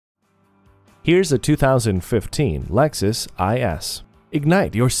Here's a 2015 Lexus IS.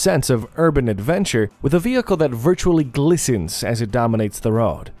 Ignite your sense of urban adventure with a vehicle that virtually glistens as it dominates the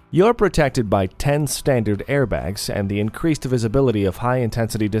road. You're protected by 10 standard airbags and the increased visibility of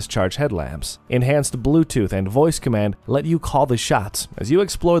high-intensity discharge headlamps. Enhanced Bluetooth and voice command let you call the shots as you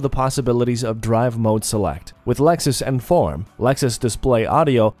explore the possibilities of Drive Mode Select. With Lexus Inform, Lexus Display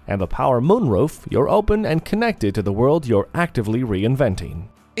Audio, and the power moonroof, you're open and connected to the world you're actively reinventing.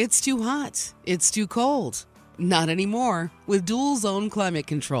 It's too hot. It's too cold. Not anymore with dual zone climate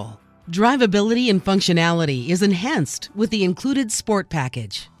control. Drivability and functionality is enhanced with the included Sport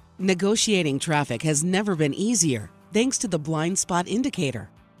package. Negotiating traffic has never been easier thanks to the blind spot indicator.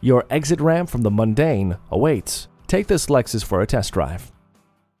 Your exit ramp from the mundane awaits. Take this Lexus for a test drive.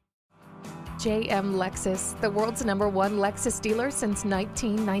 JM Lexus, the world's #1 Lexus dealer since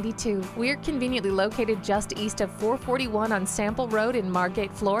 1992. We're conveniently located just east of 441 on Sample Road in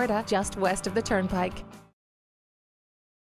Margate, Florida, just west of the Turnpike.